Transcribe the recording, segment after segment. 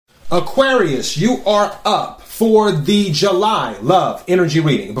Aquarius, you are up for the July Love Energy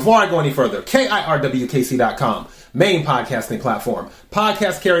Reading. Before I go any further, KIRWKC.com, main podcasting platform.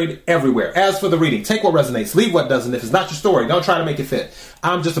 Podcast carried everywhere. As for the reading, take what resonates, leave what doesn't. If it's not your story, don't try to make it fit.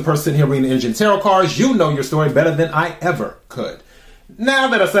 I'm just a person sitting here reading the engine tarot cards. You know your story better than I ever could. Now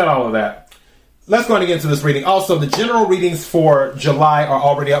that I said all of that, let's go ahead and get into this reading. Also, the general readings for July are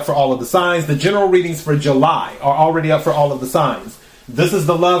already up for all of the signs. The general readings for July are already up for all of the signs. This is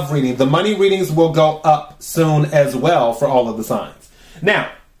the love reading. The money readings will go up soon as well for all of the signs. Now,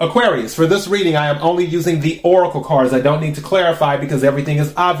 Aquarius, for this reading, I am only using the oracle cards. I don't need to clarify because everything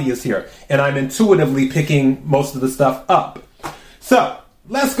is obvious here. And I'm intuitively picking most of the stuff up. So,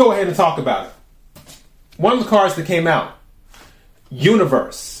 let's go ahead and talk about it. One of the cards that came out,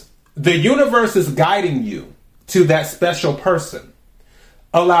 Universe. The universe is guiding you to that special person.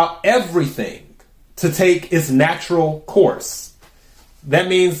 Allow everything to take its natural course. That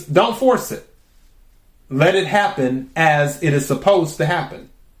means don't force it. Let it happen as it is supposed to happen.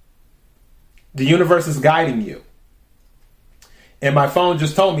 The universe is guiding you. And my phone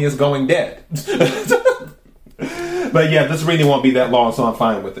just told me it's going dead. But yeah, this reading won't be that long, so I'm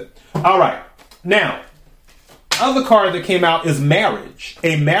fine with it. All right. Now, other card that came out is marriage.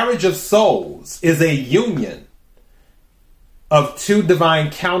 A marriage of souls is a union of two divine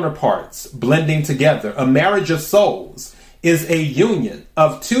counterparts blending together. A marriage of souls is a union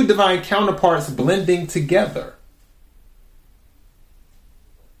of two divine counterparts blending together.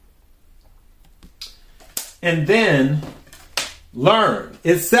 And then learn.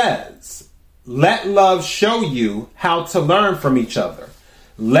 It says, let love show you how to learn from each other.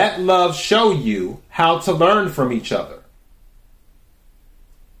 Let love show you how to learn from each other.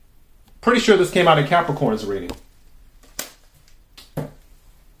 Pretty sure this came out in Capricorn's reading.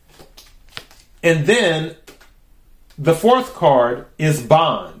 And then the fourth card is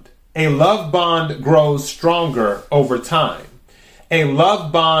bond. A love bond grows stronger over time. A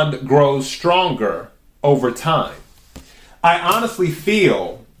love bond grows stronger over time. I honestly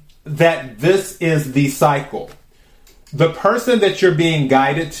feel that this is the cycle. The person that you're being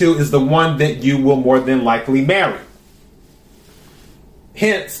guided to is the one that you will more than likely marry.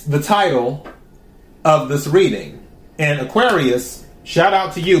 Hence the title of this reading. And Aquarius, shout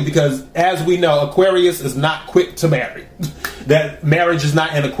out to you because as we know, Aquarius is not quick to marry. That marriage is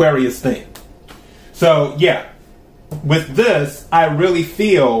not an Aquarius thing. So yeah, with this, I really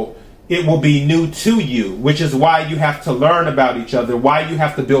feel it will be new to you, which is why you have to learn about each other, why you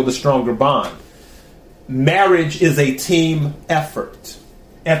have to build a stronger bond. Marriage is a team effort.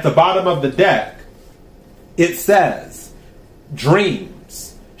 At the bottom of the deck, it says,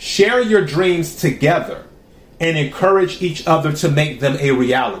 dreams. Share your dreams together and encourage each other to make them a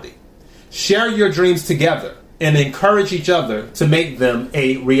reality. Share your dreams together and encourage each other to make them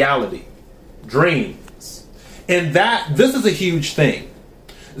a reality. Dreams. And this is a huge thing.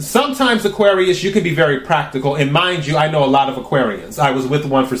 Sometimes, Aquarius, you can be very practical. And mind you, I know a lot of Aquarians. I was with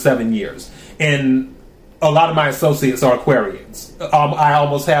one for 7 years. And a lot of my associates are Aquarians. I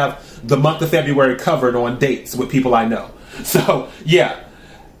almost have the month of February covered on dates with people I know. So, yeah.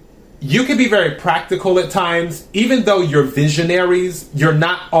 You can be very practical at times. Even though you're visionaries, you're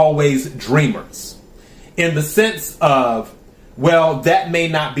not always dreamers. In the sense of, well, that may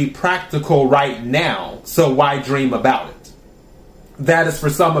not be practical right now, so why dream about it? That is for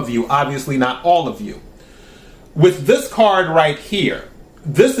some of you, obviously not all of you. With this card right here,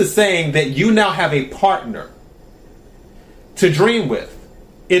 this is saying that you now have a partner to dream with.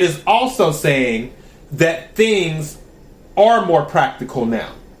 It is also saying that things are more practical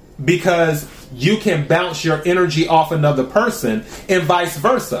now because you can bounce your energy off another person and vice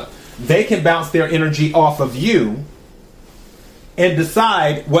versa. They can bounce their energy off of you and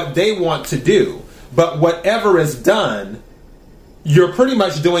decide what they want to do. But whatever is done, you're pretty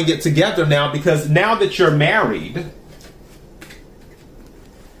much doing it together now because now that you're married,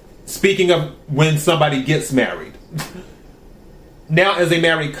 speaking of when somebody gets married, now as a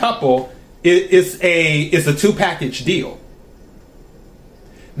married couple, it's a two-package deal.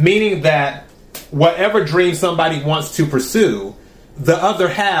 Meaning that whatever dream somebody wants to pursue, the other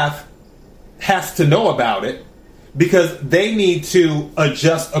half has to know about it because they need to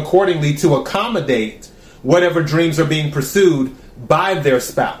adjust accordingly to accommodate whatever dreams are being pursued by their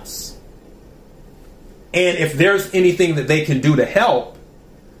spouse. And if there's anything that they can do to help,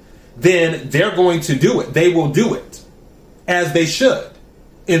 then they're going to do it. They will do it as they should.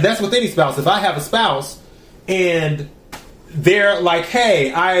 And that's with any spouse. If I have a spouse and they're like,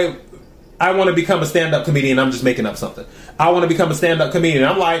 hey, I want to become a stand-up comedian. I'm just making up something. I want to become a stand-up comedian.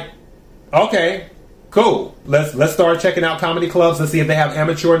 I'm like, okay, Cool. Let's start checking out comedy clubs. Let's see if they have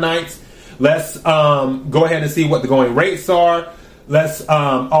amateur nights. Let's go ahead and see what the going rates are. Let's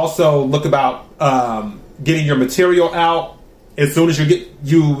also look about getting your material out. As soon as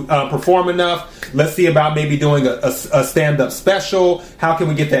you perform enough, let's see about maybe doing a stand-up special. How can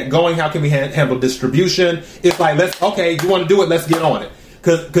we get that going? How can we handle distribution? It's like, you want to do it, let's get on it.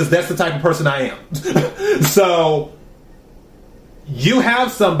 Because that's the type of person I am. So you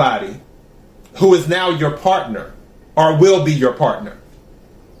have somebody who is now your partner or will be your partner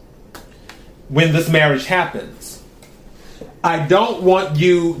when this marriage happens. I don't want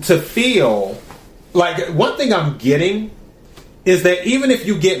you to feel like, one thing I'm getting is that even if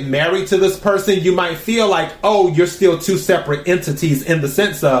you get married to this person, you might feel like, oh, you're still two separate entities, in the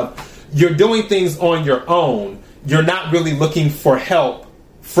sense of you're doing things on your own. You're not really looking for help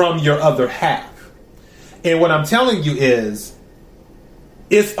from your other half. And what I'm telling you is,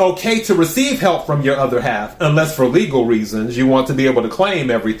 it's okay to receive help from your other half, unless for legal reasons you want to be able to claim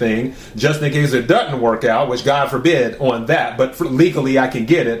everything just in case it doesn't work out, which God forbid on that. But legally, I can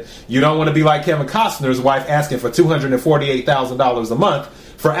get it. You don't want to be like Kevin Costner's wife asking for $248,000 a month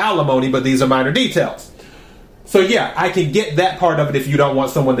for alimony, but these are minor details. So yeah, I can get that part of it if you don't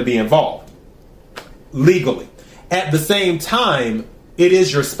want someone to be involved legally. At the same time, it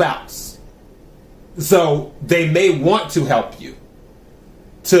is your spouse. So they may want to help you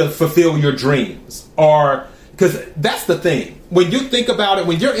to fulfill your dreams, or because that's the thing. When you think about it,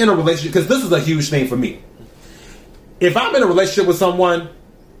 when you're in a relationship, because this is a huge thing for me. If I'm in a relationship with someone,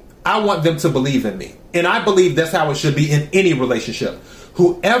 I want them to believe in me. And I believe that's how it should be in any relationship.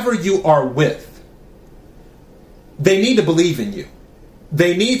 Whoever you are with, they need to believe in you.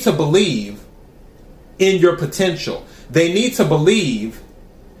 They need to believe in your potential. They need to believe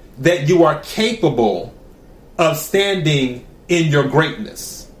that you are capable of standing in your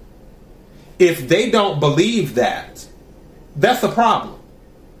greatness. If they don't believe that, that's a problem.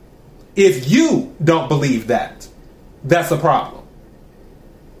 If you don't believe that, that's a problem.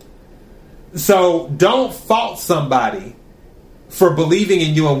 So don't fault somebody for believing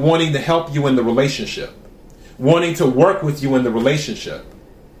in you and wanting to help you in the relationship, wanting to work with you in the relationship.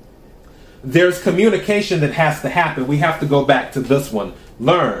 There's communication that has to happen. We have to go back to this one.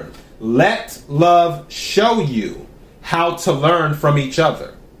 Learn. Let love show you how to learn from each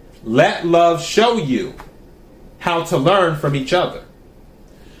other. Let love show you how to learn from each other.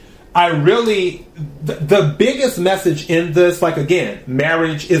 The biggest message in this, like, again,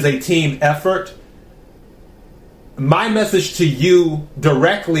 marriage is a team effort. My message to you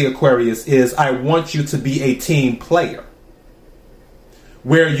directly, Aquarius, is I want you to be a team player,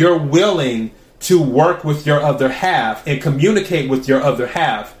 where you're willing to work with your other half and communicate with your other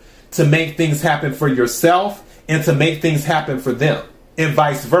half to make things happen for yourself and to make things happen for them, and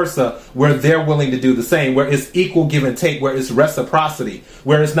vice versa, where they're willing to do the same, where it's equal give and take, where it's reciprocity,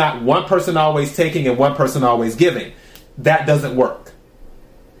 where it's not one person always taking and one person always giving. That doesn't work.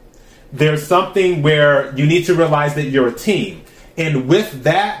 There's something where you need to realize that you're a team. And with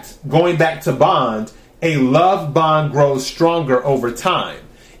that, going back to bond, a love bond grows stronger over time.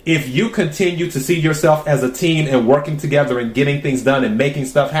 If you continue to see yourself as a team and working together and getting things done and making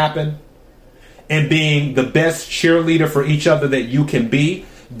stuff happen and being the best cheerleader for each other that you can be,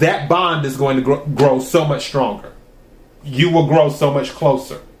 that bond is going to grow so much stronger. You will grow so much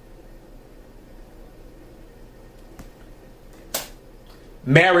closer.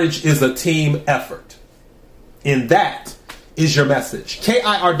 Marriage is a team effort. And that is your message.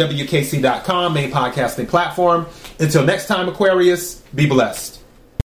 KIRWKC.com, main podcasting platform. Until next time, Aquarius, be blessed.